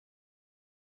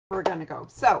we're going to go.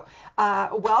 So,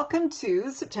 welcome to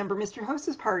September Mystery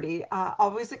Hostess Party.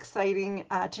 Always exciting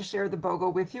to share the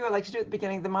BOGO with you. I like to do it at the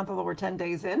beginning of the month, although we're 10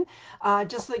 days in,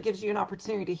 just so it gives you an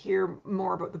opportunity to hear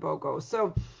more about the BOGO.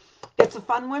 So, it's a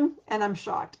fun one, and I'm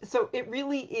shocked. So, it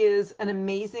really is an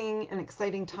amazing and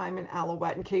exciting time in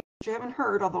Alouette. In case you haven't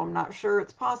heard, although I'm not sure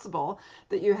it's possible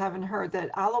that you haven't heard,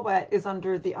 that Alouette is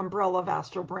under the umbrella of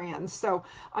Astro Brands. So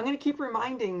I'm going to keep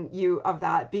reminding you of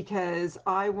that because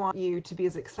I want you to be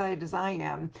as excited as I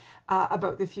am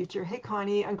about the future. Hey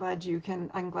Connie, I'm glad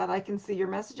I can see your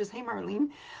messages. Hey Marlene.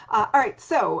 All right,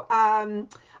 so I'm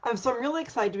really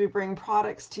excited to be bringing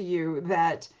products to you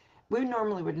that we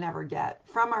normally would never get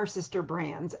from our sister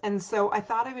brands. And so I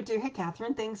thought I would do, hey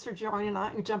Catherine, thanks for joining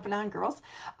on and jumping on, girls.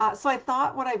 So I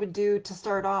thought what I would do to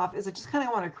start off is I just kind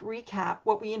of want to recap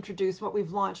what we introduced, what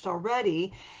we've launched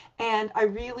already. And I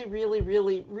really, really,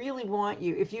 really, really want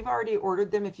you, if you've already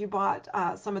ordered them, if you bought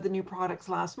some of the new products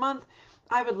last month,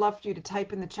 I would love for you to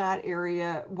type in the chat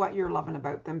area what you're loving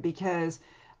about them, because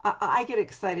I get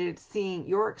excited seeing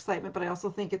your excitement, but I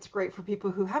also think it's great for people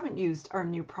who haven't used our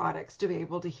new products to be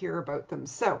able to hear about them.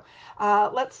 So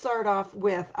let's start off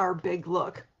with our big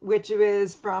look, which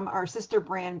is from our sister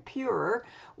brand Pure,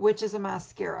 which is a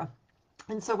mascara.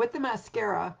 And so with the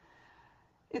mascara,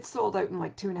 it sold out in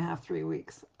like 2.5, 3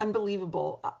 weeks.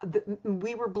 Unbelievable.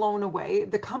 We were blown away.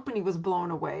 The company was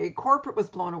blown away. Corporate was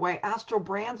blown away. Astro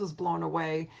Brands was blown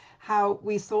away. How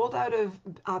we sold out of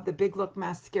the Big Look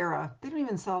mascara. They don't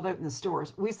even sell it out in the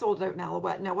stores. We sold it out in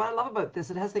Alouette. Now, what I love about this,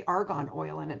 it has the argan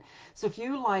oil in it. So if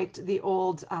you liked the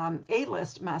old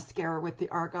A-list mascara with the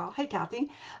argan, hey Kathy,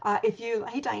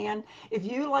 hey Diane, if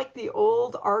you like the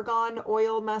old argan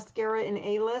oil mascara in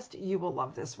A-list, you will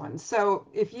love this one. So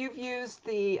if you've used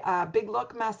the Big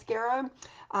Look mascara,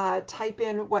 type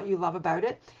in what you love about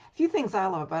it. A few things I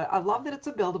love about it. I love that it's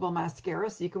a buildable mascara,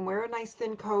 so you can wear a nice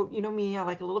thin coat. You know me, I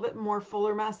like a little bit more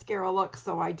fuller mascara look,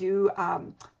 so I do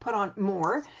put on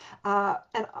more.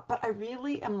 But I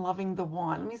really am loving the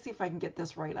wand. Let me see if I can get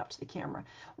this right up to the camera.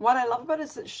 What I love about it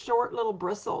is its short little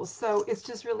bristles. So it's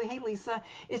just really, hey Lisa,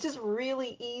 it's just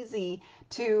really easy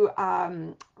to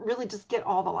really just get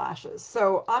all the lashes.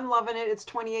 So I'm loving it. It's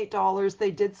 $28.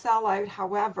 They did sell out.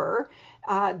 However,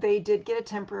 they did get a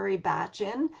temporary batch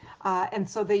in, and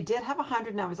so they did have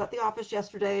 100. Now I was at the office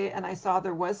yesterday and I saw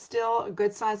there was still a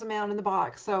good size amount in the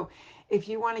box. So if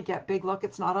you want to get Big Look,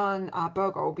 it's not on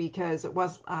BOGO because it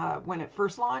was when it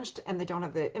first launched and they don't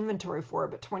have the inventory for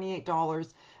it, but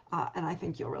 $28. And I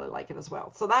think you'll really like it as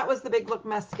well. So that was the Big Look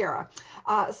mascara.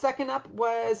 Second up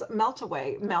was Melt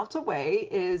Away. Melt Away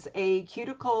is a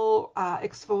cuticle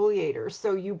exfoliator.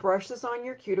 So you brush this on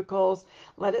your cuticles,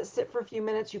 let it sit for a few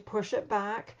minutes, you push it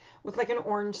back with like an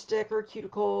orange stick or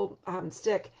cuticle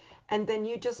stick, and then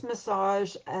you just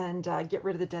massage and get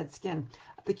rid of the dead skin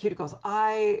of the cuticles.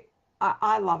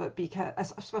 I love it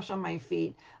because, especially on my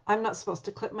feet, I'm not supposed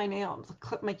to clip my nails,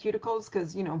 clip my cuticles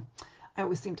because, you know, I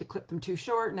always seem to clip them too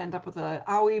short and end up with an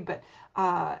owie, but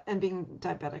and being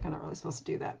diabetic, I'm not really supposed to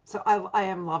do that. So I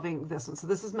am loving this one. So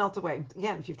this is Melt Away.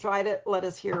 Again, if you've tried it, let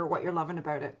us hear what you're loving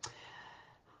about it.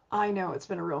 I know it's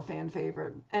been a real fan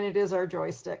favorite, and it is our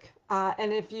joystick.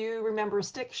 And if you remember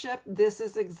Stick Shift, this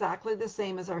is exactly the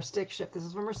same as our Stick Shift. This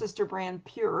is from our sister brand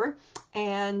Pure,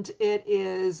 and it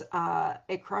is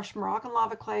a crushed Moroccan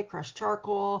lava clay, crushed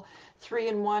charcoal,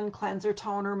 3-in-1 cleanser,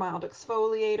 toner, mild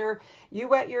exfoliator. You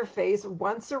wet your face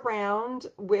once around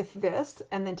with this,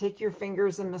 and then take your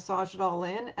fingers and massage it all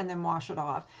in, and then wash it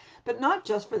off. But not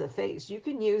just for the face. You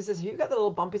can use this. You've got the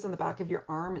little bumpies on the back of your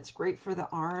arm. It's great for the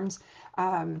arms.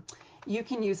 You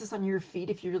can use this on your feet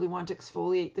if you really want to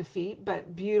exfoliate the feet,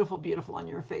 but beautiful, beautiful on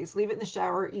your face. Leave it in the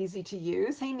shower, easy to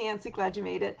use. Hey, Nancy, glad you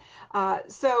made it.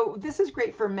 So this is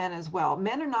great for men as well.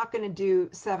 Men are not going to do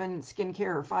 7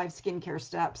 skincare or 5 skincare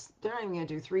steps. They're not even going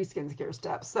to do 3 skincare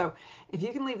steps. So if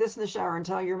you can leave this in the shower and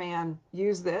tell your man,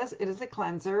 use this, it is a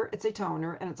cleanser, it's a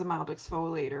toner, and it's a mild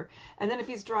exfoliator. And then if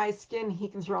he's dry skin, he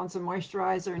can throw in some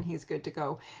moisturizer and he's good to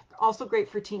go. Also great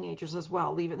for teenagers as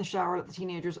well. Leave it in the shower with the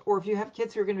teenagers. Or if you have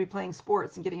kids who are going to be playing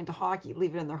sports and getting into hockey,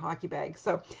 leave it in their hockey bag.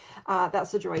 So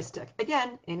that's the joystick.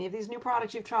 Again, any of these new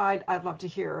products you've tried, I'd love to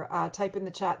hear. Type in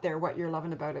the chat there what you're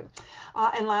loving about it.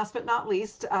 And last but not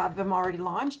least, them already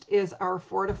launched, is our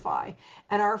Fortify.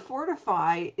 And our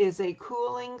Fortify is a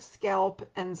cooling scalp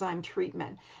enzyme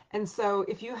treatment. And so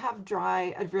if you have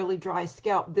a really dry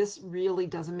scalp, this really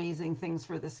does amazing things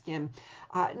for the skin.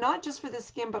 not just for the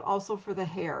skin, but also for the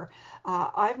hair.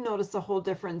 I've noticed a whole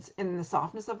difference in the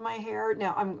softness of my hair.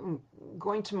 Now I'm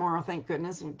going tomorrow, thank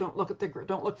goodness. And don't look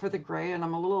for the gray. And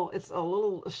it's a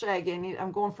little shaggy.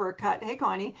 I'm going for a cut. Hey,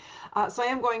 Connie. So I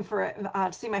am going for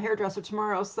to see my hairdresser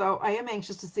tomorrow. So I am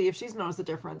anxious to see if she's noticed a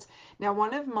difference. Now,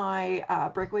 one of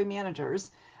my breakaway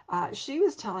managers, she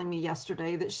was telling me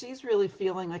yesterday that she's really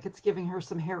feeling like it's giving her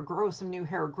some hair growth, some new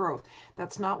hair growth.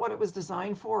 That's not what it was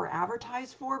designed for or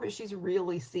advertised for, but she's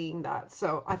really seeing that.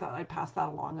 So I thought I'd pass that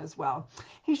along as well.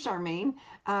 Hey, Charmaine.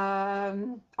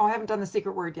 Oh, I haven't done the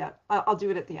secret word yet. I'll do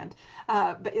it at the end.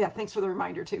 But yeah, thanks for the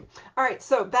reminder too. All right,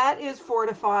 so that is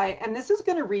Fortify, and this is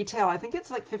going to retail. I think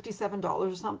it's like $57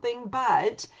 or something,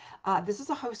 but this is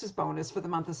a hostess bonus for the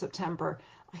month of September.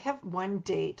 I have one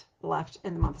date left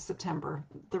in the month of September.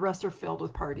 The rest are filled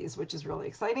with parties, which is really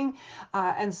exciting.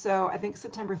 And so I think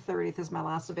September 30th is my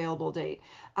last available date.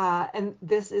 And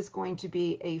this is going to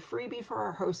be a freebie for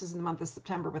our hostess in the month of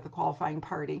September with a qualifying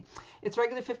party. It's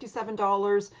regular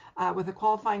 $57 with a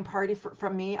qualifying party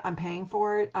from me. I'm paying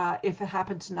for it. If it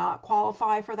happened to not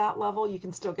qualify for that level, you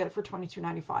can still get it for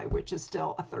 $22.95, which is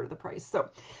still a third of the price. So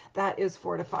that is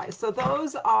Fortify. So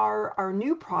those are our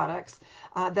new products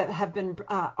that have been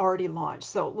already launched.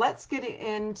 So let's get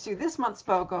into this month's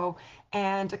BOGO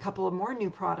and a couple of more new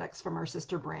products from our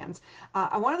sister brands.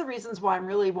 One of the reasons why I'm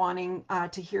really wanting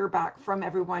to hear back from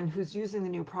everyone who's using the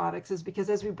new products is because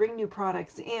as we bring new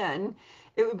products in,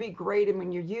 it would be great, and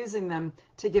when you're using them,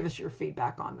 to give us your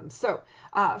feedback on them. So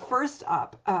first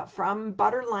up, from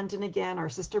Butter London again, our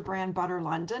sister brand Butter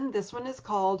London. This one is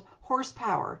called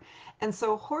Horsepower. And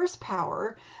so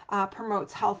Horsepower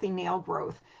promotes healthy nail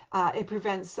growth. It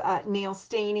prevents nail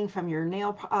staining from your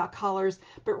nail colors,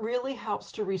 but really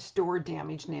helps to restore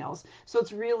damaged nails. So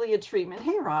it's really a treatment.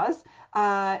 Hey, Roz.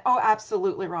 Oh,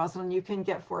 absolutely, Rosalind. You can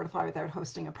get Fortify without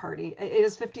hosting a party. It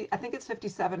is 50. I think it's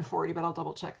 57.40, but I'll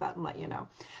double check that and let you know.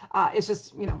 It's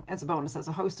just, as a bonus as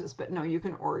a hostess, but no, you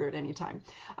can order it anytime.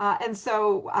 And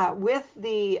so with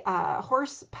the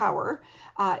Horsepower,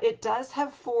 it does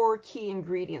have 4 key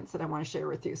ingredients that I want to share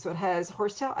with you. So it has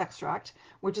horsetail extract,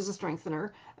 which is a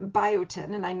strengthener,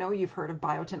 biotin, and I know you've heard of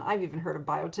biotin. I've even heard of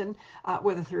biotin,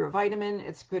 whether through a vitamin.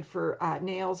 It's good for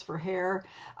nails, for hair.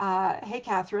 Hey,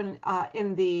 Catherine,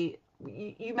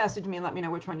 you message me and let me know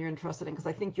which one you're interested in because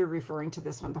I think you're referring to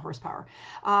this one, the Horsepower.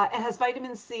 It has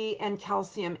vitamin C and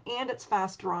calcium, and it's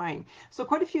fast drying. So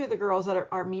quite a few of the girls that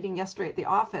are meeting yesterday at the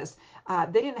office,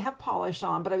 they didn't have polish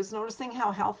on, but I was noticing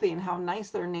how healthy and how nice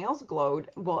their nails glowed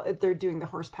while they're doing the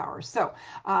Horsepower. So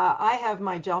I have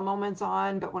my gel moments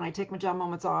on, but when I take my gel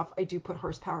moments off, I do put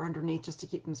Horsepower underneath just to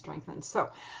keep them strengthened. So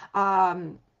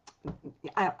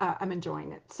I'm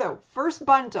enjoying it. So first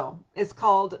bundle is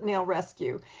called Nail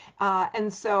Rescue.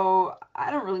 And so I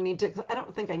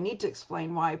don't think I need to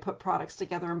explain why I put products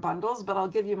together in bundles, but I'll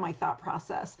give you my thought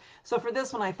process. So for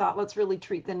this one, I thought, let's really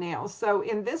treat the nails. So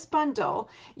in this bundle,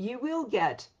 you will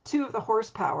get 2 of the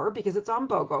Horsepower because it's on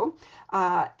BOGO.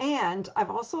 And I've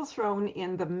also thrown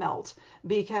in the melt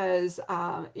because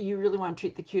you really want to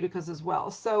treat the cuticles as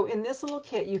well. So in this little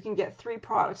kit, you can get 3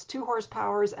 products, 2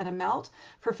 Horsepowers and a melt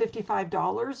for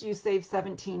 $55. You save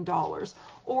 $17.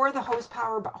 Or the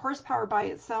horsepower by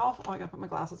itself. Oh, I gotta put my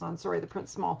glasses on. Sorry, the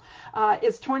print's small.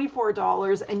 It's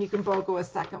 $24, and you can BOGO a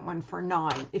second one for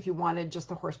 $9 if you wanted just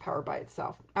the Horsepower by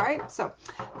itself. All right, so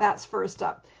that's first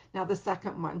up. Now the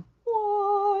second one.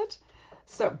 What?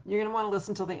 So you're going to want to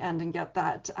listen till the end and get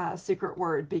that secret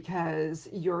word because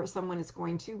someone is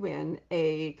going to win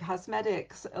a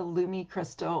Cosmetics Lumi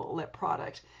Crystal lip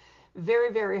product.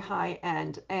 Very, very high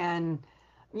end. And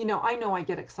I know I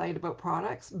get excited about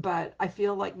products, but I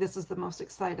feel like this is the most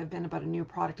excited I've been about a new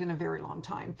product in a very long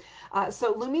time.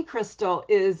 So Lumi Crystal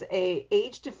is a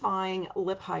age-defying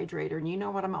lip hydrator. And you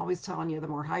know what I'm always telling you, the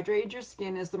more hydrated your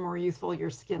skin is, the more youthful your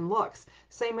skin looks.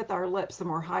 Same with our lips. The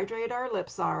more hydrated our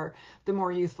lips are, the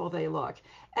more youthful they look.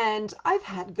 And I've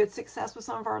had good success with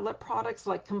some of our lip products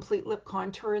like complete lip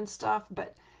contour and stuff,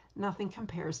 but nothing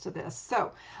compares to this.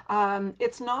 So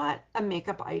it's not a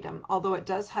makeup item, although it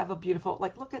does have a beautiful,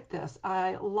 look at this.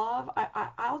 I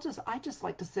just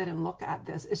like to sit and look at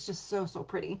this. It's just so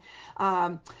pretty.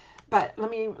 But let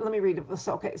me read it.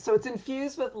 Okay, so it's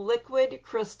infused with liquid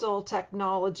crystal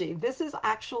technology. This is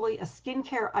actually a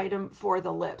skincare item for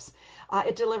the lips.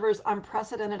 It delivers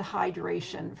unprecedented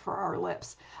hydration for our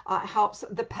lips. It helps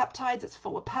the peptides. It's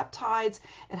full of peptides.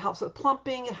 It helps with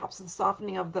plumping. It helps with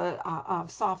softening of the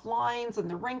soft lines and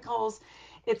the wrinkles.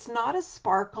 It's not a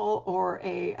sparkle or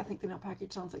I think the nail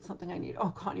package sounds like something I need. Oh,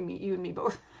 Connie, you and me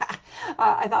both.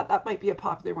 I thought that might be a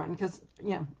popular one because,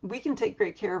 we can take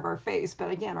great care of our face,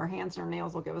 but again, our hands and our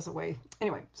nails will give us away.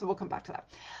 Anyway, so we'll come back to that.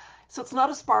 So it's not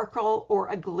a sparkle or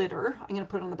a glitter. I'm going to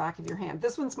put it on the back of your hand.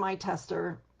 This one's my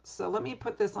tester. So let me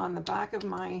put this on the back of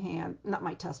my hand. Not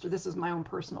my tester. This is my own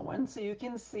personal one. So you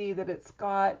can see that it's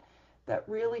got that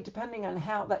really, depending on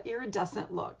how, that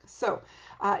iridescent look. So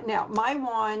now my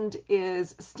wand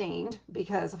is stained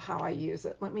because of how I use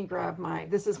it. Let me grab my,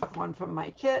 this is one from my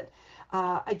kit.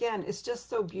 Again, it's just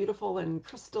so beautiful and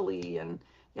crystally, and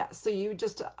yeah, so you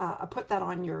just put that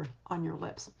on your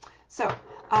lips. So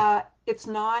it's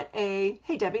not a,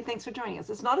 hey Debbie, thanks for joining us.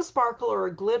 It's not a sparkle or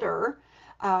a glitter.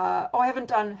 Oh, I haven't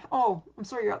done, oh, I'm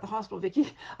sorry you're at the hospital,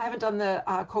 Vicki. I haven't done the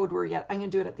code word yet. I'm going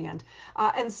to do it at the end.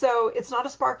 And so it's not a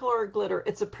sparkle or a glitter.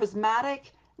 It's a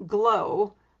prismatic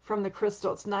glow from the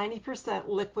crystal. It's 90%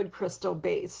 liquid crystal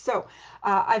base. So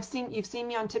you've seen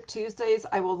me on Tip Tuesdays.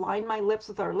 I will line my lips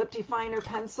with our lip definer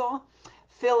pencil,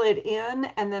 fill it in,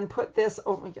 and then put this,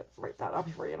 oh, let me write that out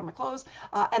before I get on my clothes.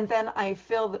 And then I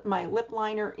fill my lip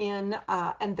liner in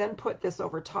and then put this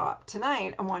over top.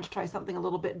 Tonight, I want to try something a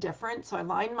little bit different. So I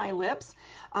line my lips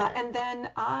and then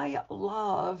I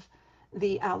love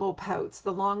the aloe pouts,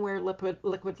 the long wear liquid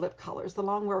lip colors, the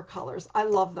long wear colors. I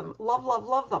love them. Love, love,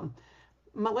 love them.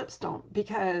 My lips don't,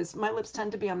 because my lips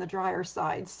tend to be on the drier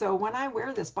side. So when I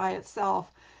wear this by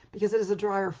itself, because it is a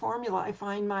drier formula, I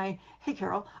find my, hey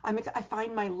Carol, I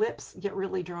find my lips get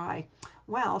really dry.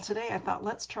 Well, today I thought,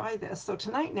 let's try this. So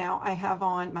tonight now I have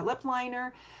on my lip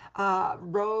liner,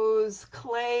 rose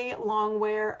clay long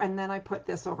wear, and then I put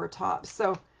this over top.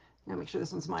 So I'm gonna make sure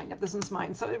this one's mine. Yep, this one's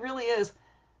mine. So it really is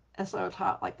so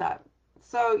top like that.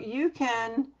 So you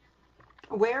can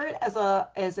wear it as like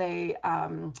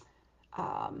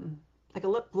a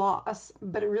lip gloss,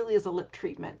 but it really is a lip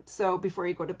treatment. So before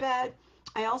you go to bed,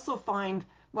 I also find,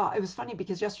 well, it was funny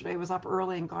because yesterday I was up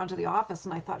early and gone to the office,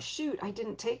 and I thought, shoot, I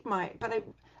didn't take I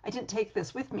didn't take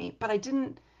this with me, but I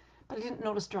didn't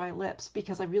notice dry lips,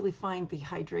 because I really find the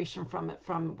hydration from it,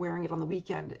 from wearing it on the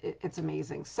weekend, it's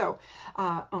amazing. So,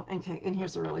 okay, and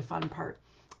here's the really fun part.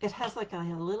 It has like a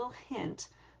little hint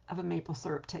of a maple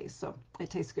syrup taste, so it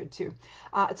tastes good too.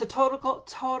 It's a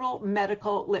total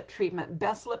medical lip treatment,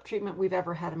 best lip treatment we've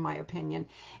ever had in my opinion.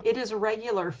 It is a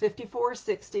regular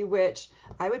 $54.60, which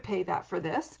I would pay that for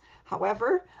this.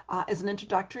 However, as an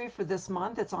introductory for this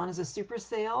month, it's on as a super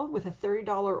sale with a $30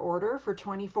 order for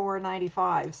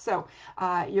 $24.95. So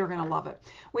you're going to love it.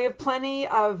 We have plenty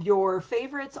of your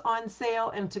favorites on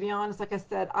sale. And to be honest, like I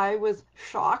said, I was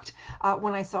shocked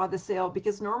when I saw the sale,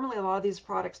 because normally a lot of these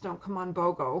products don't come on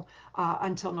BOGO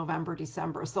until November,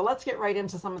 December. So let's get right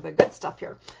into some of the good stuff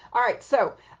here. All right,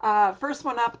 so first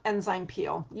one up, enzyme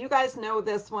peel. You guys know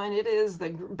this one. It is the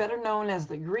better known as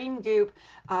the green goop,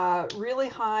 really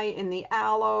high in the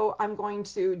aloe. I'm going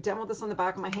to demo this on the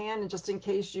back of my hand, and just in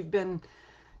case you've been,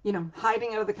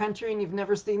 hiding out of the country and you've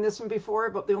never seen this one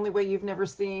before, but the only way you've never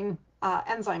seen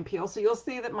enzyme peel. So you'll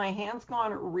see that my hand's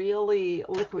gone really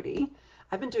liquidy.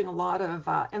 I've been doing a lot of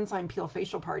enzyme peel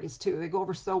facial parties too. They go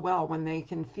over so well when they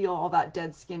can feel all that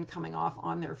dead skin coming off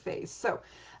on their face. So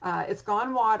it's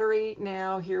gone watery.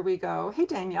 Now here we go. Hey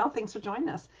Danielle, thanks for joining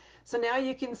us. So now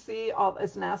you can see, all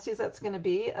as nasty as that's going to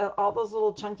be, all those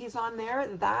little chunkies on there,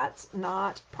 that's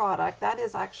not product. That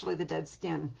is actually the dead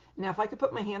skin. Now, if I could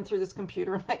put my hand through this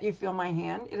computer and let you feel my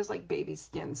hand, it is like baby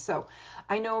skin. So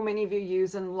I know many of you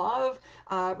use and love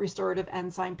restorative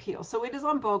enzyme peel. So it is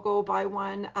on BOGO. Buy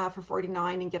one for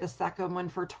 $49 and get a second one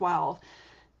for $12.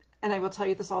 And I will tell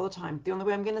you this all the time. The only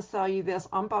way I'm going to sell you this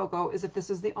on BOGO is if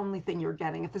this is the only thing you're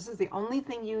getting. If this is the only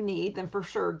thing you need, then for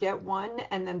sure get one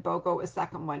and then BOGO a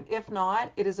second one. If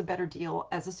not, it is a better deal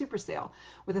as a super sale.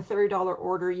 With a $30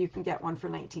 order, you can get one for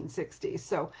 $19.60.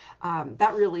 So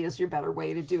that really is your better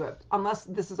way to do it. Unless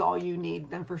this is all you need,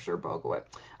 then for sure BOGO it.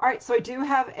 All right, so I do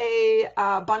have a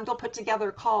bundle put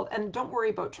together called, and don't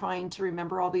worry about trying to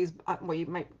remember all these. Well, you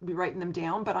might be writing them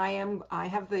down, but I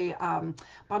have the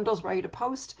bundles ready to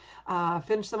post.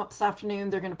 Finish them up this afternoon.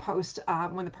 They're going to post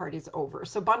when the party's over.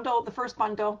 So the first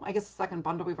bundle, I guess the second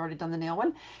bundle, we've already done the nail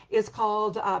one, is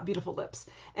called Beautiful Lips.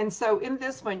 And so in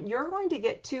this one, you're going to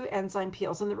get 2 enzyme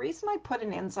peels. And the reason I put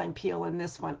an enzyme peel in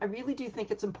this one, I really do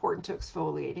think it's important to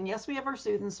exfoliate. And yes, we have our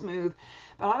Soothe and Smooth,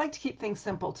 but I like to keep things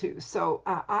simple too. So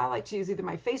I like to use either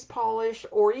my face polish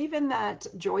or even that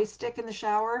joystick in the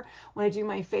shower. When I do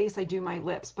my face, I do my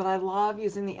lips, but I love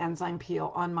using the enzyme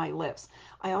peel on my lips.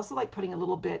 I also like putting a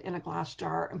little bit in a glass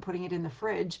jar and putting it in the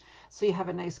fridge so you have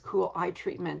a nice cool eye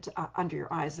treatment under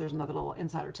your eyes. There's another little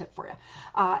insider tip for you.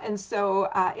 And so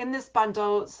in this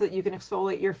bundle, so that you can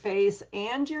exfoliate your face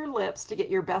and your lips to get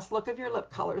your best look of your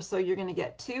lip color. So you're going to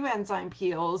get 2 enzyme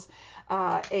peels,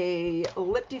 a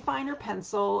lip definer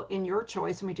pencil in your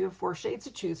choice, and we do have 4 shades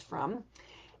to choose from.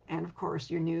 and of course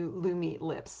your new Lumi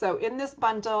lips. So in this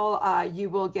bundle,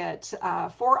 you will get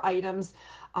 4 items,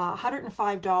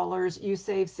 $105. You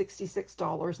save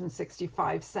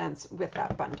 $66.65 with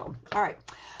that bundle. All right,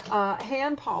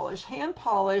 hand polish. Hand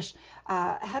polish.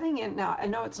 Heading in now, I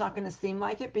know it's not going to seem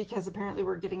like it because apparently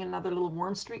we're getting another little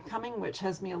warm streak coming, which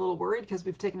has me a little worried because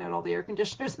we've taken out all the air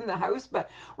conditioners in the house, but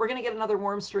we're going to get another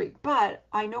warm streak. But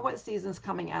I know what season's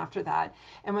coming after that.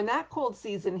 And when that cold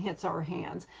season hits our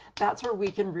hands, that's where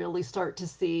we can really start to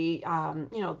see,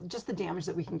 just the damage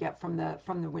that we can get from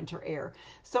the winter air.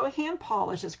 So a hand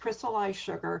polish is crystallized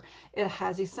sugar. It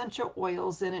has essential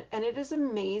oils in it, and it is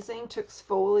amazing to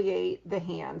exfoliate the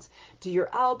hands. Do your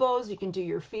elbows, you can do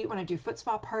your feet. When I do foot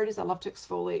spa parties, I love to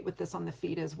exfoliate with this on the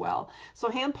feet as well. So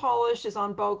hand polish is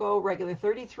on BOGO, regular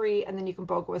 33, and then you can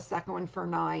BOGO a second one for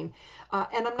 9.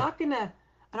 And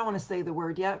I don't want to say the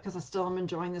word yet because I still am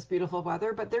enjoying this beautiful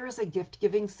weather, but there is a gift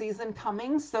giving season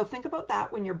coming. So think about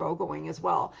that when you're BOGOing as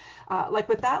well. Like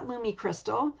with that Lumi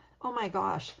crystal, oh my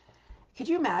gosh. Could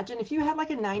you imagine if you had like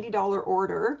a $90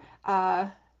 order?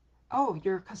 Oh,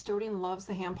 your custodian loves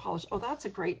the hand polish. Oh, that's a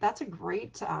great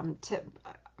tip.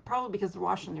 Probably because they're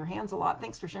washing their hands a lot.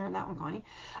 Thanks for sharing that one, Connie.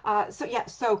 So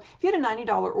if you had a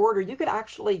 $90 order, you could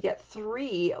actually get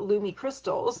 3 Lumi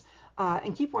crystals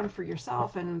and keep one for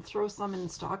yourself and throw some in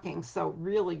stockings. So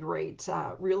really great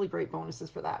bonuses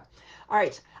for that. All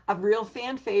right, a real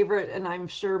fan favorite, and I'm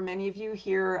sure many of you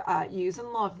here use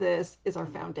and love this, is our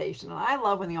foundation. And I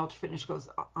love when the Ultra Finish goes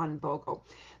on BOGO.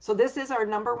 So this is our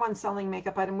 #1 selling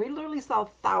makeup item. We literally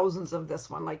sell thousands of this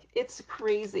one. Like, it's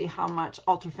crazy how much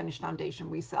Ultra Finish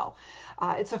foundation we sell.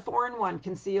 It's a 4-in-1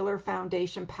 concealer,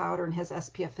 foundation, powder, and has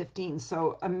SPF 15.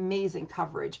 So amazing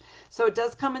coverage. So it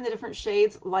does come in the different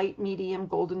shades: light, medium,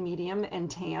 golden medium,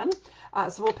 and tan.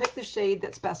 So we'll pick the shade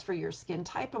that's best for your skin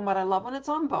type. And what I love when it's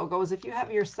on BOGO is if you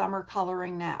have your summer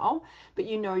coloring now, but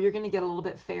you know you're going to get a little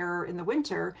bit fairer in the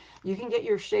winter, you can get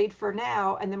your shade for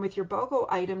now, and then with your BOGO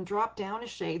item, drop down a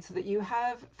shade so that you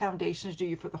have foundation to do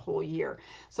you for the whole year.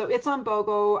 So it's on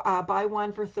BOGO. Buy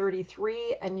one for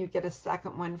 33 and you get a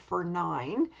second one for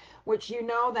 9, which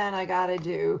then I got to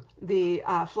do the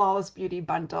Flawless Beauty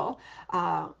bundle.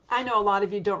 I know a lot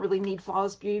of you don't really need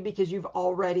Flawless Beauty because you've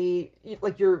already,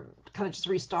 you're kind of just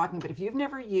restocking, but if you've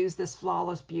never used this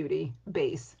Flawless Beauty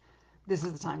base, this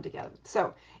is the time to get it.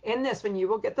 So in this one, you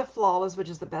will get the Flawless, which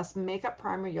is the best makeup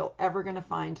primer you'll ever going to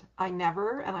find. And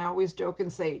I always joke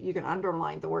and say, you can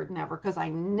underline the word never, because I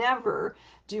never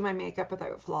do my makeup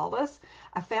without Flawless.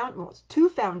 I found 2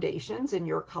 foundations in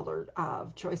your color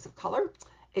choice of color,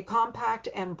 a compact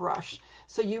and brush.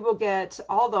 So you will get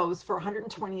all those for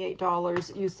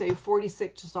 $128. You save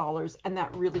 $46, and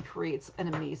that really creates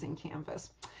an amazing canvas.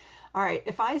 All right,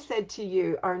 if I said to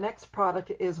you, our next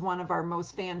product is one of our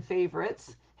most fan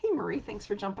favorites. Hey, Marie, thanks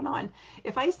for jumping on.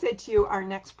 If I said to you, our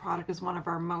next product is one of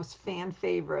our most fan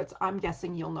favorites, I'm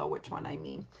guessing you'll know which one I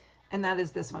mean. And that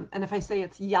is this one. And if I say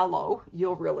it's yellow,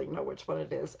 you'll really know which one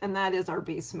it is. And that is our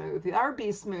Be Smooth. Our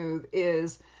Be Smooth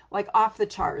is like off the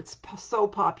charts, so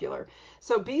popular.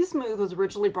 So Be Smooth was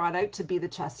originally brought out to be the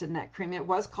chest and neck cream. It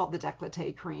was called the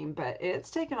décolleté cream, but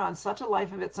it's taken on such a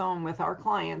life of its own with our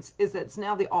clients, is that it's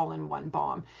now the all-in-one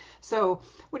balm. So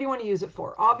what do you want to use it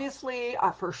for? Obviously,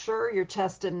 for sure, your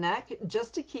chest and neck,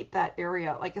 just to keep that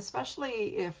area, like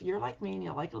especially if you're like me and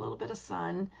you like a little bit of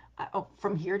sun,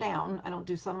 from here down. I don't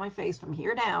do sun on my face, from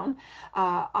here down.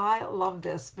 I love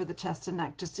this for the chest and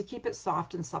neck, just to keep it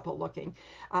soft and supple looking.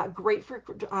 Great for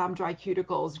dry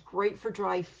cuticles, great for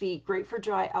dry feet, great for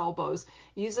dry elbows.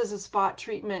 Use as a spot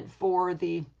treatment for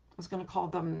I was going to call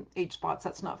them age spots.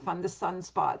 That's not fun. The sun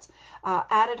spots.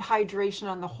 Added hydration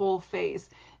on the whole face.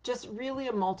 Just really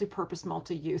a multi-purpose,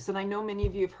 multi-use. And I know many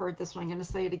of you have heard this one. I'm going to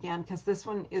say it again because this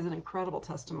one is an incredible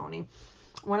testimony.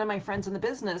 One of my friends in the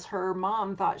business, her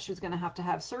mom thought she was going to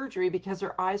have surgery because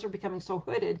her eyes were becoming so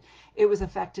hooded, it was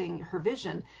affecting her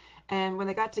vision. And when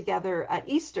they got together at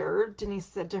Easter, Denise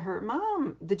said to her,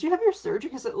 "Mom, did you have your surgery?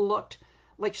 Because it looked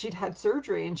like she'd had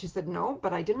surgery." And she said, "No,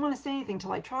 but I didn't want to say anything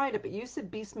till I tried it. But you said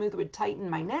Be Smooth would tighten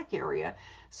my neck area."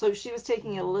 So she was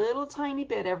taking a little tiny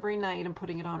bit every night and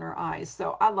putting it on her eyes.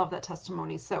 So I love that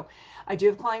testimony. So I do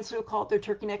have clients who call it their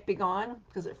turkey neck be gone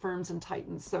because it firms and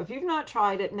tightens. So if you've not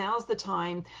tried it, now's the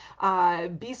time.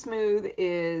 Be Smooth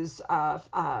is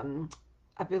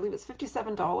I believe it's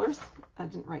 $57. I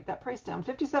didn't write that price down.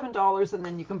 $57, and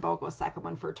then you can BOGO a second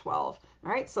one for 12.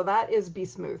 All right, so that is Be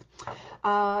Smooth.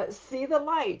 See the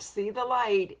Light. See the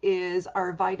Light is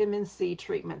our vitamin C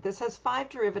treatment. This has 5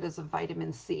 derivatives of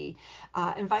vitamin C.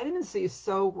 And vitamin C is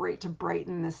so great to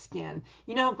brighten the skin.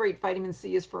 You know how great vitamin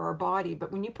C is for our body,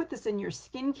 but when you put this in your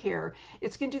skincare,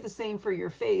 it's going to do the same for your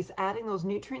face, adding those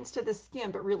nutrients to the skin,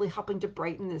 but really helping to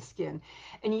brighten the skin.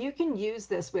 And you can use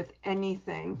this with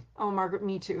anything. Oh, Margaret,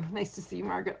 me too. Nice to see you,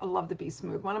 Margaret. I love the Be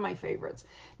Smooth, one of my favorites.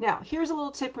 Now, here's a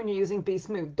little tip when you're using Be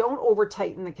Smooth. Don't over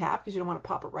tighten the cap because you don't want to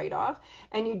pop it right off.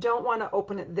 And you don't want to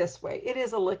open it this way. It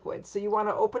is a liquid, so you want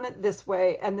to open it this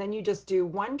way, and then you just do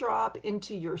 1 drop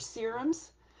into your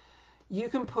serums. You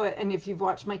can put, and if you've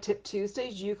watched my Tip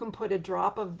Tuesdays, you can put a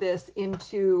drop of this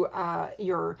into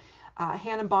your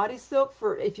hand and body soap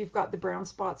for if you've got the brown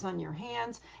spots on your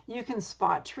hands. You can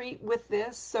spot treat with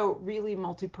this, so really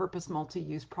multi-purpose,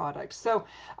 multi-use product. So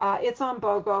it's on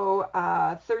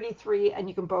BOGO 33, and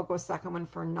you can BOGO a second one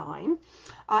for 9.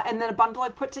 And then a bundle I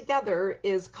put together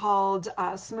is called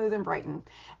Smooth and Brighten.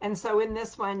 And so in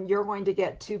this one, you're going to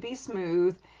get 2 Be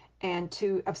Smooth and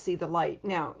 2 of See the Light.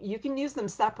 Now, you can use them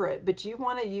separate, but you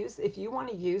want to use, if you want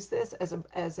to use this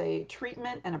as a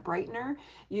treatment and a brightener,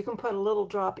 you can put a little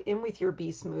drop in with your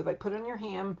Be Smooth. Like put it on your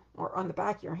hand or on the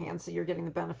back of your hand so you're getting the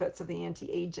benefits of the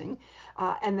anti-aging.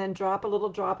 And then drop a little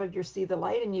drop of your See the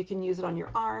Light, and you can use it on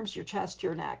your arms, your chest,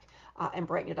 your neck, and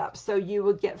brighten it up. So you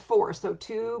would get 4. So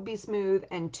 2 Be Smooth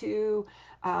and 2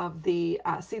 of the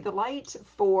See the Light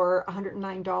for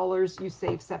 $109. You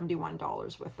save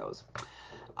 $71 with those.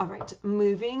 All right,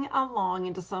 moving along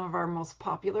into some of our most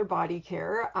popular body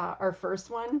care. Our first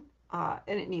one, and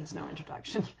it needs no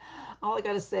introduction. All I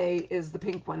got to say is the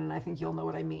pink one, and I think you'll know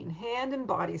what I mean. Hand and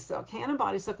Body Silk. Hand and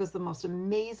Body Silk is the most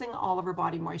amazing all-over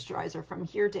body moisturizer from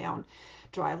here down.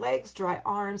 Dry legs, dry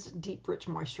arms, deep, rich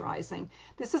moisturizing.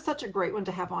 This is such a great one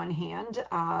to have on hand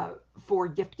for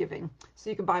gift giving. So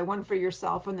you can buy one for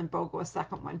yourself and then BOGO a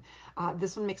second one.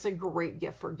 This one makes a great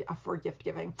gift for gift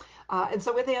giving. And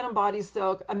so with Hand and Body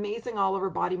Silk, amazing all-over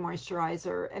body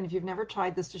moisturizer. And if you've never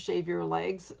tried this to shave your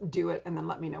legs, do it and then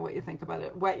let me know what you think about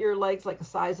it. Wet your legs like the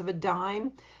size of a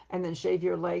dime, and then shave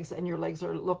your legs, and your legs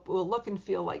will look and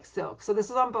feel like silk. So this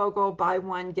is on BOGO. Buy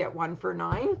one, get one for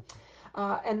 9.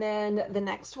 And then the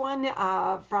next one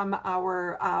from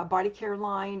our body care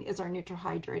line is our Nutra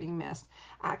Hydrating Mist.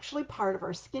 Actually part of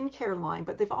our skincare line,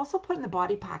 but they've also put in the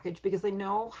body package because they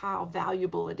know how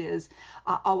valuable it is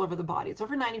all over the body. It's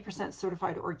over 90%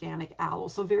 certified organic aloe,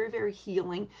 so very, very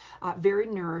healing, very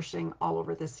nourishing all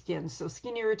over the skin. So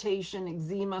skin irritation,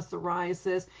 eczema,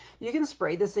 psoriasis, you can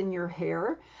spray this in your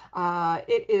hair.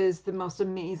 It is the most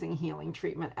amazing healing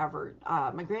treatment ever.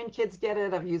 My grandkids get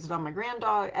it. I've used it on my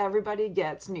granddog. Everybody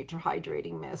gets Nutra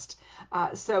Hydrating Mist.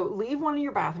 So leave one in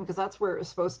your bathroom because that's where it's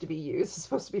supposed to be used. It's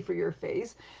supposed to be for your face.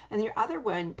 And your other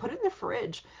one, put it in the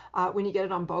fridge when you get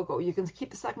it on BOGO. You can keep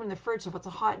the second one in the fridge, so if it's a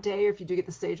hot day or if you do get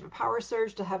the stage of a power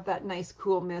surge, to have that nice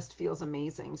cool mist feels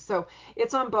amazing. So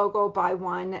it's on BOGO. Buy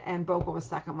one and BOGO a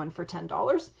second one for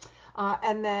 $10.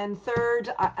 And then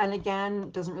third, and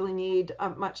again, doesn't really need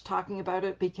much talking about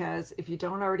it because if you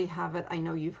don't already have it, I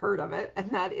know you've heard of it, and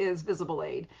that is Visible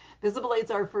Aid. Visible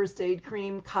Aid's our first aid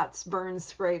cream. Cuts, burns,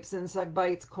 scrapes, insect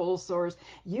bites, cold sores,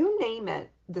 you name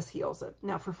it, this heals it.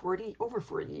 Now for over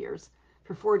 40 years.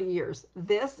 For 40 years.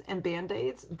 This and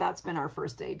Band-Aids, that's been our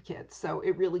first aid kit. So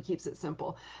it really keeps it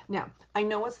simple. Now, I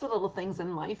know it's the little things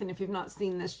in life, and if you've not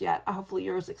seen this yet, hopefully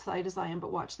you're as excited as I am,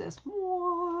 but watch this.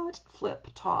 What? Flip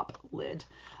top lid.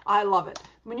 I love it.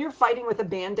 When you're fighting with a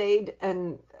Band-Aid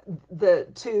and the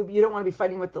tube, you don't want to be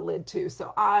fighting with the lid too.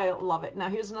 So I love it. Now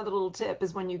here's another little tip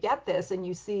is when you get this and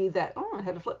you see that, oh, it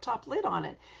had a flip top lid on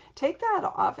it, take that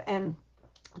off, and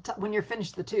when you're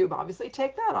finished the tube, obviously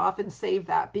take that off and save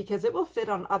that because it will fit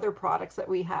on other products that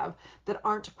we have that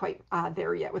aren't quite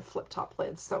there yet with flip top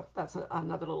lids. So that's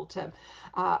another little tip.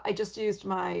 I just used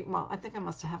well, I think I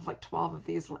must have like 12 of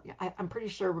these. I'm pretty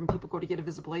sure when people go to get a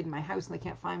Visible Aid in my house and they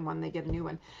can't find one, they get a new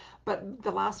one. But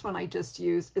the last one I just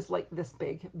used is like this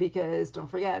big because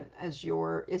don't forget, as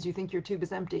you think your tube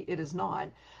is empty, it is not.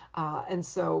 And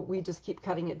so we just keep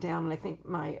cutting it down, and I think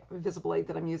my Visible Aid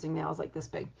that I'm using now is like this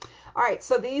big. All right,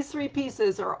 so these 3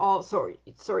 pieces are all, sorry,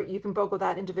 you can BOGO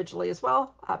that individually as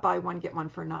well. Buy one, get one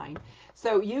for 9.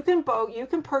 So you can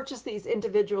purchase these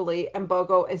individually and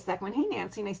BOGO a second one. Hey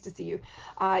Nancy, nice to see you.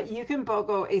 You can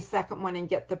BOGO a second one and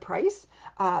get the price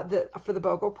for the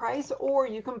BOGO price, or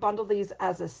you can bundle these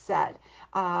as a set.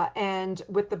 And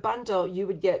with the bundle, you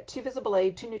would get 2 Visible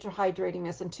Aid, 2 Nutra Hydrating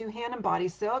Mist, and 2 Hand and Body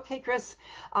Silk. Hey Chris,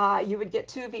 You would get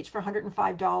 2 of each for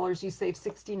 $105. You save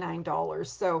 $69.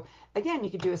 So again, you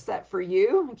could do a set for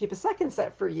you and keep a second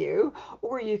set for you,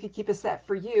 or you could keep a set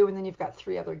for you and then you've got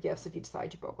 3 other gifts if you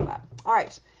decide to go with that. All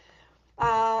right.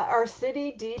 Our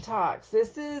City Detox.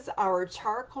 This is our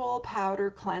charcoal powder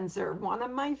cleanser, one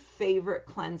of my favorite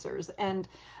cleansers, and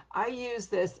I use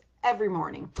this every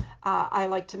morning. I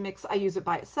like to mix, I use it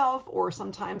by itself, or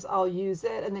sometimes I'll use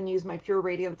it and then use my Pure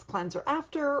Radiance cleanser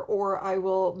after, or I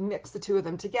will mix the two of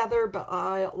them together, but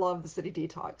I love the City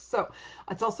Detox. So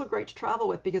it's also great to travel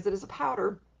with because it is a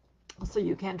powder, so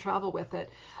you can travel with it.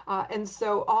 And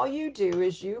so all you do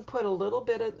is you put a little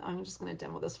bit of, I'm just going to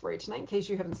demo this for you tonight in case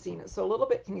you haven't seen it. So a little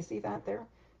bit, can you see that there?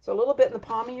 So a little bit in the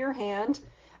palm of your hand.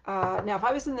 Now, if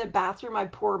I was in the bathroom,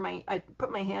 I'd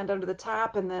put my hand under the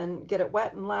tap and then get it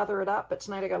wet and lather it up. But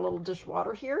tonight I got a little dish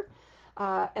water here.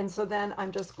 And so then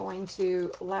I'm just going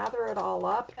to lather it all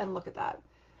up, and look at that.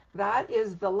 That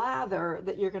is the lather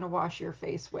that you're going to wash your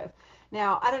face with.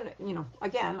 Now, I don't,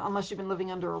 again, unless you've been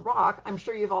living under a rock, I'm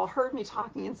sure you've all heard me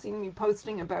talking and seen me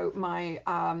posting about my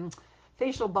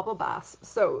facial bubble baths.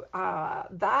 So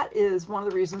that is one of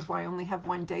the reasons why I only have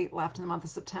one date left in the month of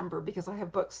September, because I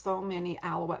have booked so many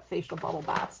Alouette facial bubble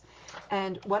baths.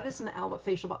 And what is an Alouette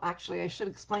facial bubble? Actually, I should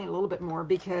explain a little bit more,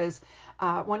 because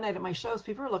one night at my shows,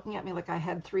 people were looking at me like I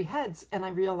had 3 heads, and I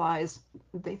realized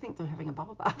they think they're having a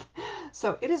bubble bath.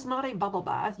 So it is not a bubble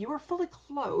bath. You are fully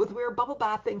clothed. We're bubble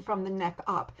bathing from the neck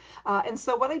up. And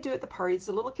so what I do at the party is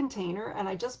a little container, and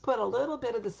I just put a little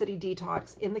bit of the City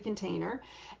Detox in the container.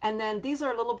 And then these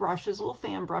are little brushes, little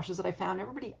fan brushes that I found.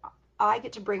 I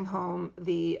get to bring home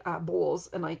the bowls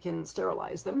and I can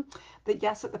sterilize them. The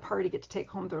guests at the party get to take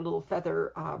home their little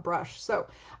feather brush. So,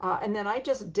 and then I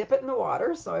just dip it in the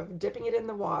water. So I'm dipping it in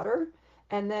the water.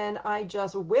 And then I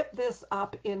just whip this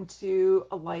up into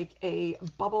like a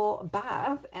bubble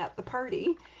bath at the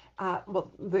party.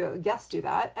 Well, the guests do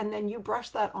that, and then you brush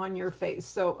that on your face.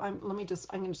 So I'm just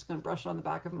going to brush it on the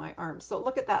back of my arm. So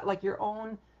look at that, like your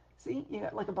own. See, you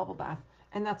got like a bubble bath,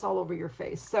 and that's all over your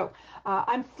face. So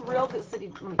I'm thrilled that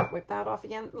City. Let me wipe that off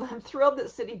again. I'm thrilled that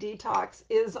City Detox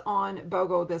is on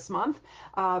BOGO this month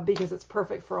because it's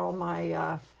perfect for all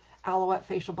my Alouette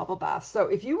facial bubble bath. So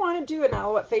if you want to do an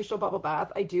Alouette facial bubble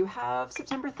bath, I do have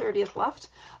September 30th left,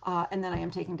 and then I am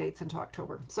taking dates into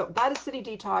October. So that is City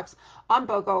Detox on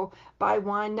BOGO. Buy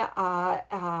one at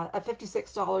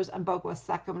 $56 and BOGO a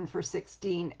second for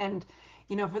 $16. And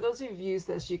for those who've used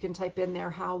this, you can type in there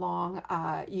how long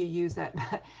you use it.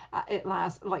 It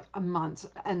lasts like a month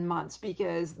and months,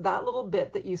 because that little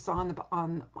bit that you saw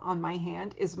on my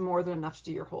hand is more than enough to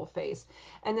do your whole face.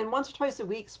 And then once or twice a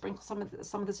week, sprinkle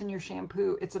some of this in your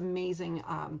shampoo. It's amazing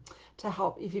to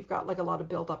help if you've got like a lot of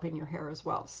buildup in your hair as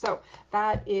well. So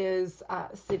that is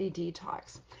City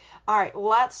Detox. All right,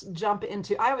 let's jump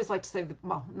into, I always like to save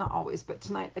well, not always, but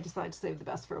tonight I decided to save the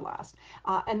best for last.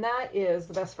 And that is,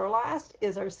 the best for last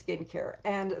is our skincare.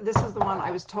 And this is the one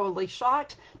I was totally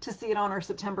shocked to see it on our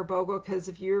September BOGO, because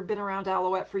if you've been around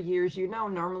Alouette for years,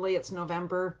 normally it's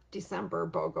November, December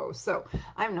BOGO. So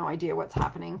I have no idea what's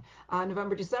happening.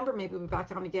 November, December, maybe we'll be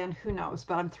back on again, who knows,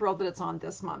 but I'm thrilled that it's on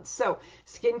this month. So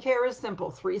skincare is simple,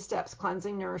 3 steps: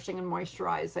 cleansing, nourishing, and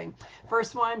moisturizing.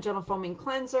 First one, gentle foaming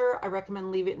cleanser. I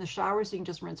recommend leave it in the shower so you can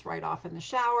just rinse right off in the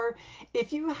shower.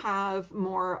 If you have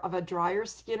more of a drier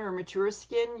skin or mature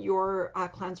skin, your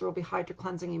cleanser will be Hydro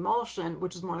Cleansing Emulsion,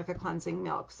 which is more like a cleansing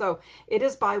milk. So it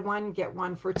is buy one, get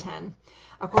one for 10.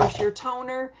 Of course, your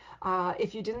toner.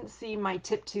 If you didn't see my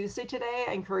Tip Tuesday today,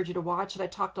 I encourage you to watch it. I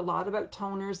talked a lot about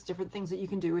toners, different things that you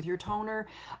can do with your toner,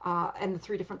 and the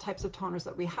 3 different types of toners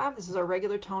that we have. This is our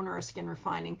regular toner, our skin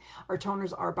refining. Our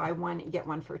toners are buy one, get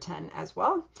one for 10 as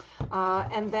well.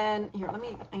 And then here, I'm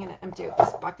going to empty out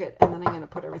this bucket, and then I'm going to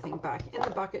put everything back in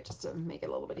the bucket just to make it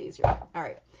a little bit easier. All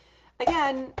right.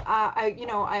 Again,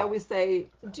 I always say,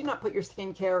 do not put your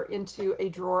skincare into a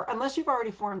drawer unless you've already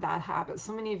formed that habit.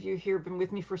 So many of you here have been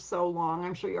with me for so long.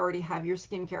 I'm sure you already have your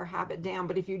skincare habit down.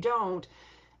 But if you don't,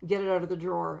 get it out of the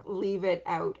drawer, leave it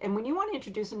out. And when you want to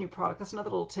introduce a new product, that's another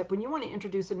little tip. When you want to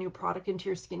introduce a new product into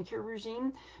your skincare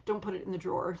regime, don't put it in the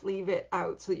drawer, leave it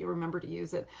out so that you remember to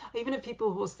use it. I even have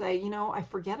people who will say, I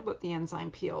forget about the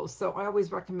enzyme peels. So I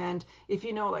always recommend, if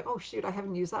you know, like, oh shoot, I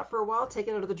haven't used that for a while, take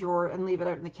it out of the drawer and leave it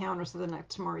out in the counter so the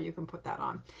next tomorrow you can put that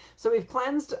on. So we've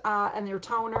cleansed and your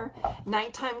toner.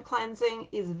 Nighttime cleansing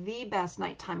is the best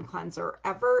nighttime cleanser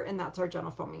ever, and that's our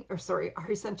gentle foaming,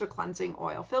 our essential cleansing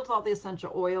oil, filled with all the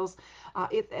essential oils oils.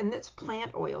 And it's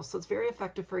plant oil, so it's very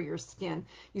effective for your skin.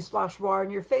 You splash water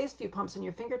in your face, a few pumps in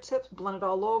your fingertips, blend it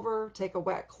all over, take a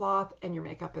wet cloth, and your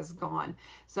makeup is gone.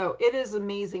 So it is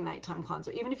amazing nighttime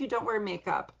cleanser. Even if you don't wear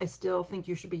makeup, I still think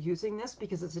you should be using this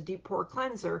because it's a deep pore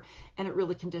cleanser and it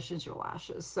really conditions your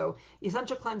lashes. So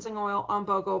essential cleansing oil on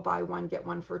BOGO, buy one, get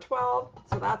one for 12.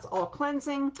 So that's all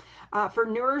cleansing. For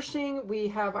nourishing, we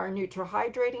have our Nutra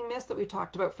Hydrating Mist that we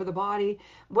talked about for the body,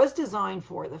 was designed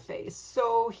for the face.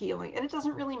 So healing. And it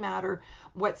doesn't really matter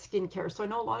what skincare. So I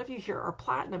know a lot of you here are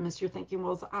platinum, as you're thinking,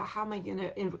 well, how am I going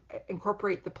to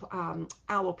incorporate the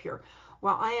aloe pure?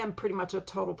 Well, I am pretty much a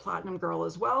total platinum girl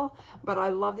as well, but I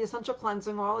love the essential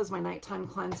cleansing oil as my nighttime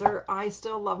cleanser. I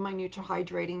still love my Nutra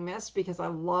Hydrating Mist because I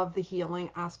love the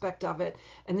healing aspect of it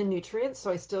and the nutrients,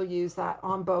 so I still use that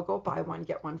on BOGO, buy one,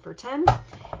 get one for 10.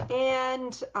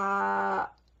 And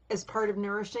as part of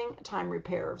nourishing, time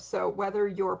repair. So whether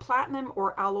you're platinum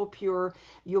or aloe pure,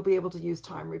 you'll be able to use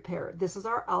time repair. This is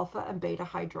our alpha and beta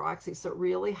hydroxy, so it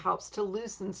really helps to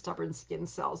loosen stubborn skin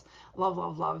cells. Love,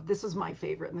 love, love. This is my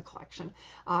favorite in the collection,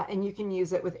 and you can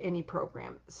use it with any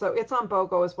program. So it's on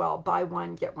BOGO as well. Buy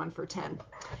one, get one for 10.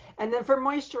 And then for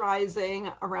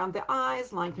moisturizing around the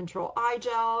eyes, line control eye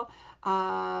gel.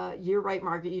 You're right,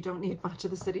 Margaret. You don't need much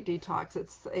of the City Detox.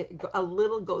 A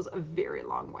little goes a very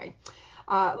long way.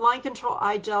 Line control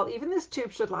eye gel, even this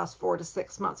tube should last 4 to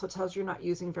 6 months, so it tells you you're not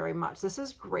using very much. This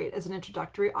is great as an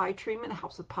introductory eye treatment. It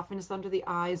helps with puffiness under the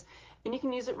eyes, and you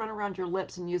can use it, run around your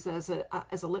lips, and use it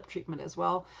as a lip treatment as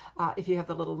well if you have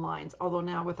the little lines. Although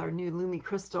now with our new Lumi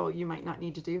Crystal, you might not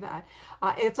need to do that.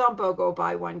 It's on BOGO,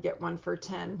 buy one, get one for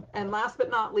 10. And last but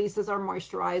not least is our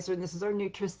moisturizer, and this is our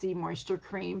Nutri-C Moisture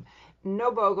Cream.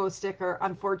 No BOGO sticker.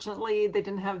 Unfortunately, they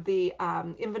didn't have the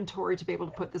inventory to be able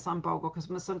to put this on BOGO, because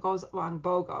when this one goes on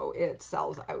BOGO, it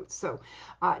sells out. So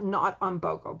not on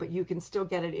BOGO, but you can still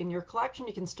get it in your collection.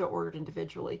 You can still order it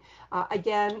individually.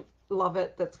 Again, love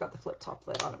it. That's got the flip top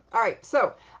lid on it. All right,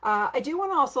 so I do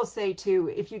want to also say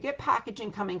too, if you get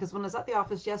packaging coming, because when I was at the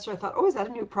office yesterday, I thought, oh, is that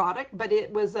a new product? But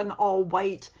it was an all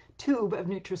white tube of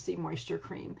Nutri-C Moisture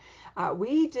Cream.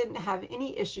 We didn't have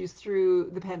any issues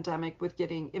through the pandemic with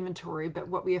getting inventory, but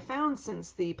what we have found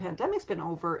since the pandemic's been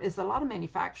over is that a lot of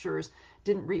manufacturers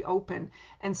didn't reopen,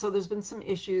 and so there's been some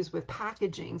issues with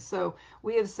packaging. So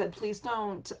we have said, please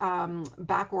don't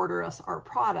back order us our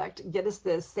product. Get us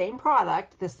the same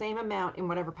product, the same amount in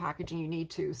whatever packaging you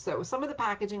need to. So some of the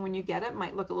packaging when you get it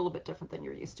might look a little bit different than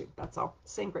you're used to. That's all.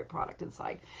 Same great product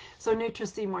inside. So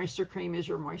Nutri-C Moisture Cream is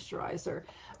your moisturizer.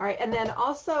 All right, and then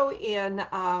also in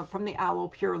from the Aloe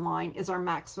Pure line is our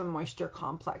Maximum Moisture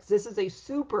Complex. This is a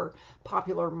super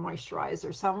popular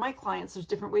moisturizer. Some of my clients, there's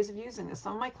different ways of using this.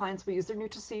 Some of my clients will use their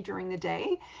Nutri-C during the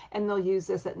day, and they'll use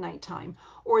this at nighttime.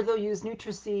 Or they'll use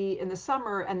Nutri-C in the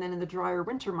summer, and then in the drier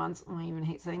winter months, I even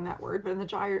hate saying that word, but in the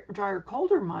drier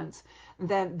colder months,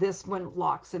 then this one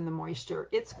locks in the moisture.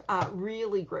 It's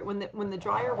really great. When the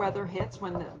drier weather hits,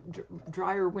 when the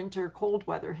drier winter cold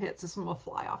weather hits, this one will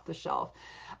fly off the shelf.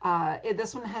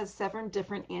 This one has 7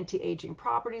 different anti-aging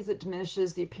properties. It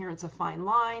diminishes the appearance of fine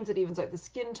lines. It evens out the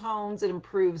skin tones. It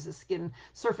improves the skin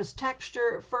surface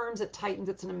texture. It firms. It tightens.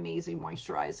 It's an amazing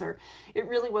moisturizer. It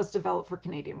really was developed for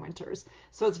Canadian winters.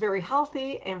 So it's very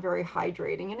healthy and very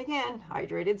hydrating. And again,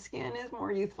 hydrated skin is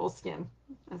more youthful skin.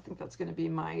 I think that's going to be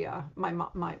my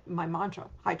mantra.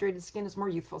 Hydrated skin is more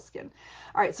youthful skin.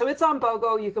 All right, so it's on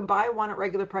BOGO. You can buy one at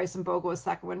regular price and BOGO a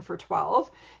second one for 12.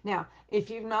 Now, if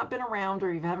you've not been around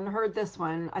or you haven't heard this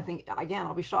one, I think, again,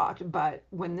 I'll be shocked. But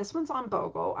when this one's on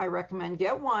BOGO, I recommend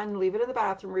get one, leave it in the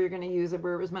bathroom where you're going to use it,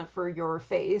 where it was meant for your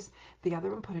face. The other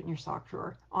one, put it in your sock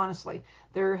drawer. Honestly,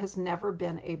 there has never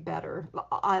been a better.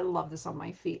 I love this on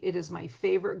my feet. It is my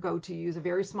favorite go-to. Use a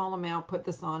very small amount, put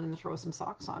this on, and throw some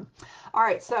socks on. All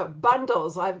right, so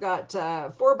bundles. I've got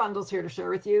 4 bundles here to share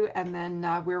with you, and then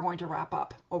we're going to wrap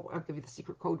up. Oh, I'll give you the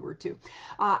secret code word too.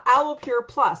 Aloe Pure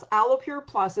Plus. Aloe Pure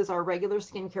Plus is our regular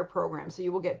skincare program. So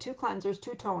you will get 2 cleansers,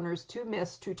 2 toners, 2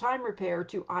 mists, 2 time repair,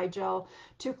 2 eye gel,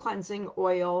 2 cleansing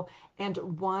oil, and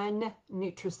 1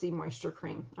 Nutri-C Moisture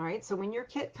Cream. All right, so when your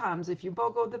kit comes, if you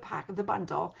BOGO the pack of the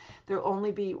bundle, there'll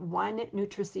only be 1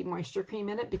 Nutri-C Moisture Cream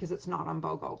in it because it's not on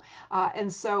BOGO.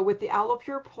 And so with the Aloe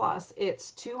Pure Plus,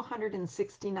 it's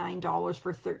 $269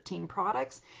 for 13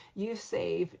 products. You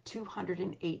save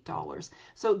 $208.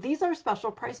 So these are special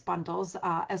price bundles,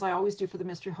 as I always do for the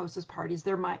Mystery Hostess parties.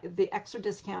 The extra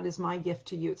discount is my gift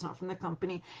to you. It's not from the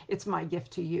company. It's my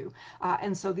gift to you.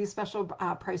 And so these special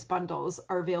price bundles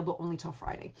are available only till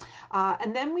Friday.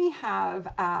 And then we have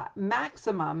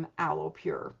Maximum Aloe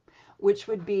Pure, which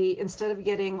would be, instead of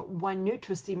getting one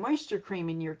Nutri-C moisture cream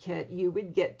in your kit, you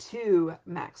would get two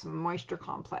maximum moisture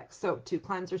complex. So two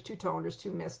cleansers, two toners,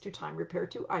 two mists, two time repair,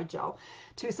 two eye gel,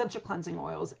 two essential cleansing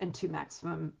oils, and two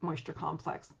maximum moisture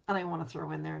complex. And I want to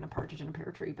throw in there in a partridge and a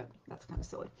pear tree, but that's kind of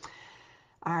silly.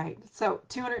 All right, so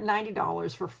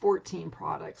 $290 for 14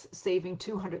 products, saving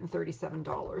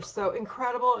 $237. So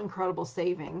incredible, incredible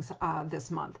savings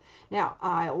this month. Now,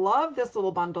 I love this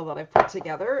little bundle that I've put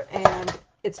together, and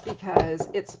it's because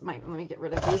let me get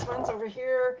rid of these ones over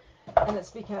here. And it's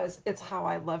because it's how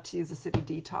I love to use the City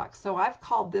Detox. So I've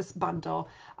called this bundle,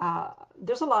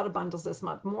 there's a lot of bundles this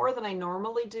month, more than I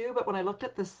normally do. But when I looked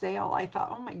at the sale, I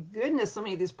thought, oh my goodness, so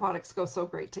many of these products go so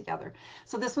great together.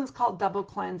 So this one's called Double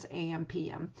Cleanse AM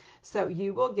PM. So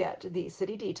you will get the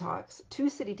City Detox, two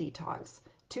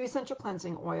Essential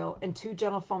Cleansing Oil, and two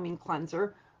Gentle Foaming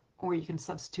Cleanser, or you can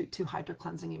substitute two Hydro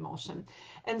Cleansing Emulsion.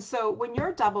 And so when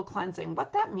you're double cleansing,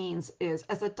 what that means is,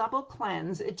 as a double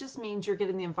cleanse, it just means you're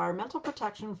getting the environmental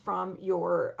protection from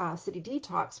your City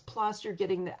Detox, plus you're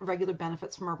getting the regular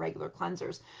benefits from our regular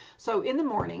cleansers. So in the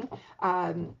morning,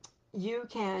 you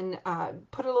can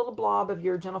put a little blob of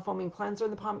your Gentle Foaming Cleanser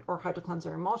in the palm, or Hydro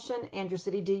Cleanser Emulsion, and your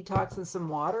City Detox and some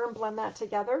water, and blend that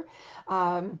together.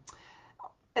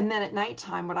 And then at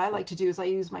nighttime, what I like to do is I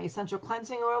use my essential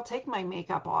cleansing oil, take my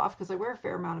makeup off, because I wear a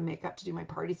fair amount of makeup to do my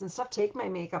parties and stuff, take my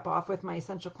makeup off with my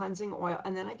essential cleansing oil,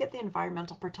 and then I get the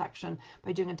environmental protection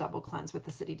by doing a double cleanse with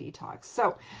the City Detox.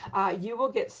 So you will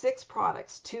get 6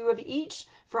 products, 2 of each.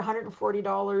 For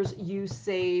 $140, you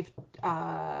save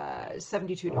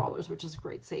 $72, which is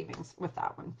great savings with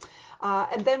that one.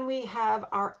 And then we have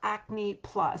our Acne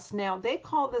Plus. Now, they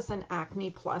call this an Acne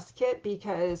Plus kit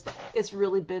because it's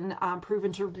really been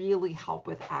proven to really help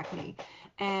with acne.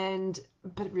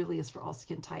 But it really is for all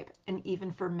skin type, and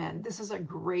even for men. This is a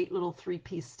great little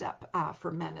 3-piece step for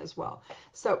men as well.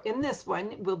 So in this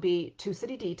one will be 2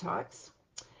 City Detox,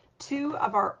 2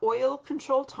 of our oil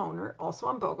control toner, also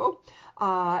on BOGO,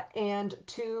 and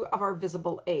 2 of our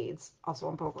visible aids, also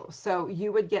on BOGO. So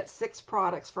you would get 6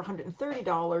 products for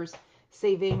 $130,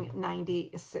 saving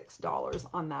 $96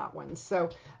 on that one.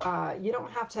 So you don't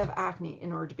have to have acne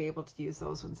in order to be able to use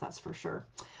those ones, that's for sure.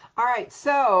 All right,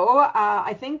 so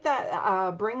I think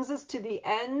that brings us to the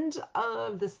end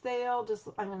of the sale.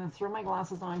 I'm going to throw my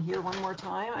glasses on here one more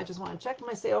time. I just want to check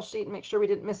my sales sheet and make sure we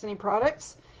didn't miss any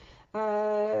products. We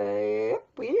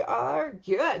are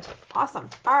good. Awesome.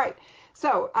 All right.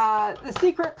 So the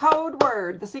secret code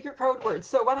word.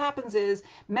 So what happens is,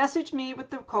 message me with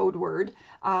the code word,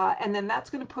 and then that's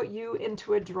going to put you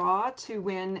into a draw to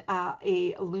win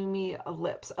a Lumi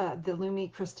Lips, the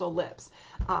Lumi Crystal Lips.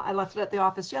 I left it at the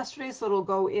office yesterday, so it'll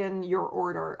go in your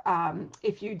order.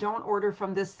 If you don't order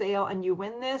from this sale and you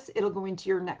win this, it'll go into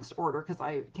your next order, because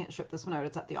I can't ship this one out.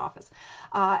 It's at the office.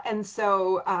 And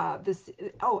so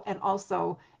and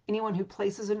also, anyone who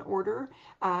places an order,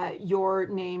 your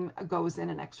name goes in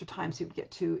an extra time, so you get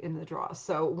 2 in the draw.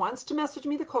 So once to message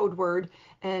me the code word,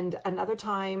 and another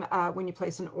time when you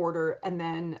place an order, and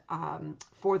then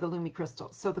for the Lumi Crystal.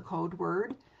 So the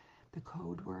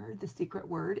secret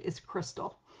word is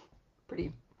crystal.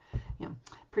 Pretty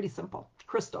simple.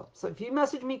 Crystal. So if you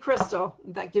message me Crystal,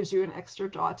 that gives you an extra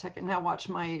draw ticket. Now watch,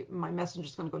 my messenger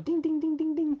is going to go ding, ding, ding,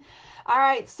 ding, ding. All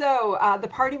right, so the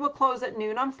party will close at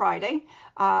noon on Friday,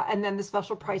 and then the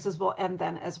special prices will end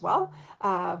then as well.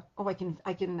 I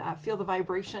can feel the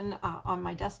vibration on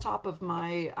my desktop of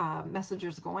my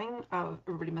messengers going.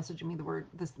 Everybody messaging me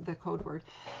the code word.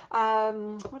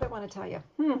 What do I want to tell you?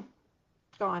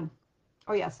 Gone.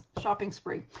 Oh yes, shopping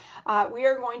spree. We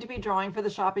are going to be drawing for the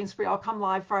shopping spree. I'll come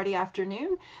live Friday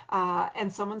afternoon,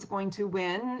 and someone's going to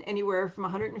win anywhere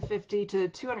from $150 to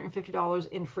 $250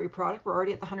 in free product. We're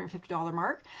already at the $150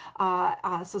 mark.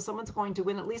 So someone's going to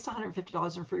win at least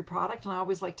 $150 in free product, and I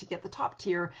always like to get the top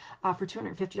tier for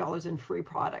 $250 in free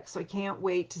product. So I can't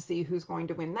wait to see who's going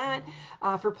to win that.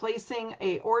 For placing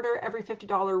a order, every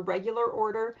 $50 regular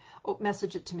order,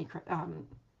 message it to me.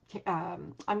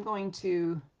 I'm going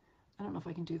to... I don't know if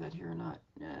I can do that here or not.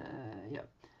 Yep.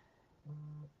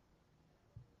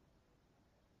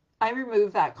 I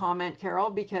removed that comment, Carol,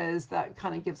 because that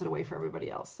kind of gives it away for everybody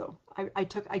else. So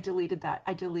I deleted that.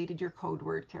 I deleted your code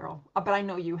word, Carol. But I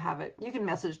know you have it. You can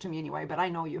message to me anyway, but I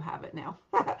know you have it now.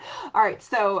 All right.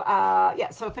 So yeah.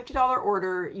 So a $50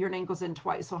 order, your name goes in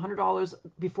twice. So $100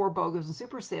 before BOGOs and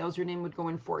super sales, your name would go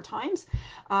in 4 times.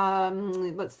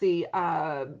 Let's see.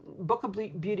 Book a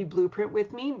beauty blueprint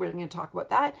with me. We're going to talk about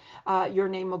that. Your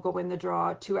name will go in the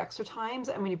draw 2 extra times.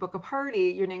 And when you book a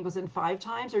party, your name goes in 5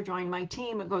 times. Or join my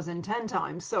team, it goes in 10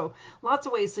 times. So lots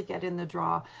of ways to get in the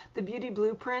draw. The beauty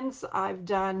blueprints parties. I've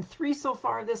done 3 so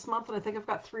far this month, and I think I've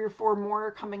got 3 or 4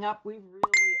 more coming up. We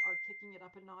really are kicking it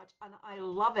up a notch, and I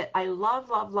love it. I love,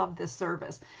 love, love this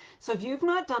service. So if you've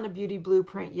not done a beauty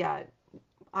blueprint yet,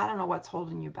 I don't know what's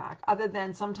holding you back, other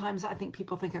than sometimes I think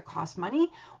people think it costs money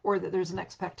or that there's an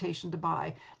expectation to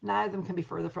buy. Neither of them can be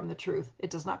further from the truth. It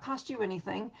does not cost you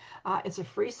anything. It's a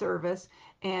free service,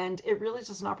 and it really is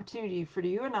just an opportunity for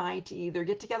you and I to either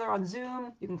get together on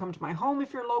Zoom. You can come to my home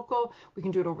if you're local. We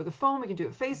can do it over the phone. We can do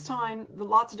it FaceTime.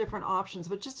 Lots of different options,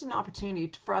 but just an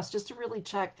opportunity for us just to really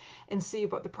check and see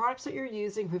about the products that you're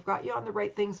using. If we've got you on the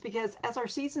right things, because as our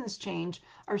seasons change,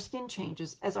 our skin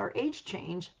changes. As our age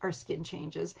change, our skin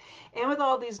changes. And with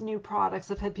all these new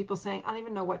products, I've had people saying, I don't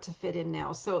even know what to fit in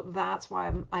now. So that's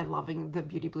why I'm loving the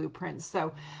beauty blueprints.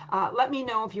 So let me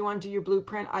know if you want to do your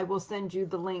blueprint. I will send you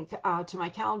the link to my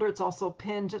calendar. It's also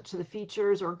pinned to the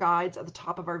features or guides at the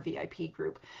top of our VIP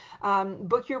group.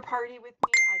 Book your party with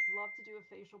me. I'd love to do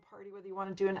a facial party, whether you want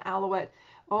to do an alouette.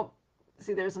 Oh,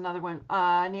 see, there's another one.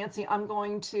 Nancy, I'm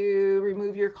going to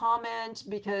remove your comment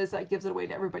because that gives it away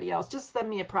to everybody else. Just send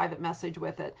me a private message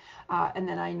with it. And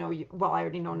then I know you, well, I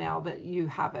already know now that you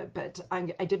have it, but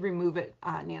I did remove it,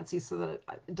 Nancy, so that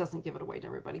it doesn't give it away to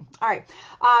everybody. All right.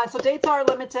 So dates are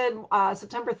limited.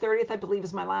 September 30th, I believe,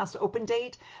 is my last open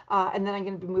date. And then I'm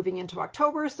going to be moving into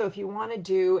October. So if you want to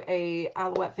do a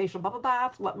alouette facial bubble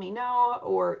bath, let me know,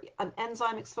 or an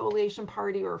enzyme exfoliation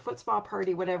party or a foot spa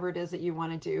party, whatever it is that you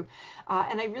want to do.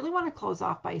 And I really want to close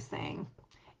off by saying,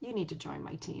 you need to join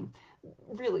my team.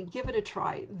 Really, give it a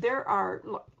try. There are,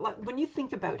 when you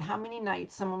think about how many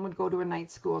nights someone would go to a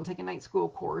night school and take a night school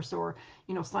course, or,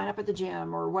 sign up at the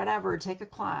gym or whatever, take a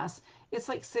class, it's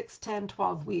like 6, 10,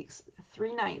 12 weeks,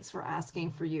 3 nights for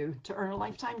asking for you to earn a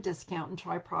lifetime discount and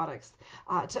try products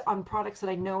on products that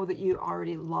I know that you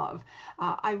already love.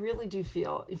 I really do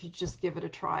feel if you just give it a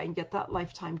try and get that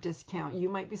lifetime discount, you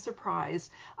might be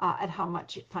surprised at how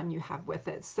much fun you have with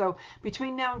it. So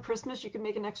between now and Christmas, you can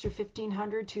make an extra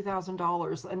 $1,500,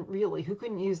 $2,000, and really, who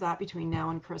couldn't use that between now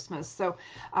and Christmas? So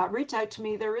reach out to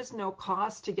me. There is no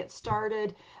cost to get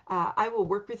started. I will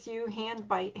work with you hand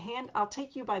by hand. I'll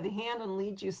take you by the hand and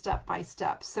lead you step by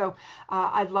step. So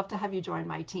I'd love to have you join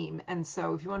my team. And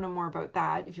so if you want to know more about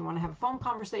that, if you want to have a phone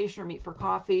conversation or meet for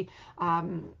coffee,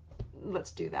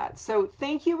 let's do that. So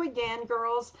thank you again,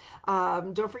 girls.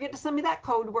 Don't forget to send me that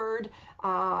code word.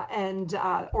 And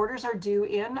orders are due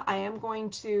in. I am going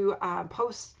to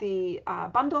post the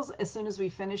bundles as soon as we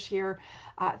finish here.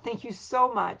 Thank you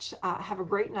so much. Have a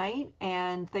great night.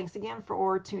 And thanks again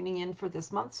for tuning in for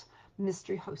this month's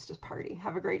Mystery Hostess Party.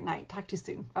 Have a great night. Talk to you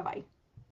soon. Bye-bye.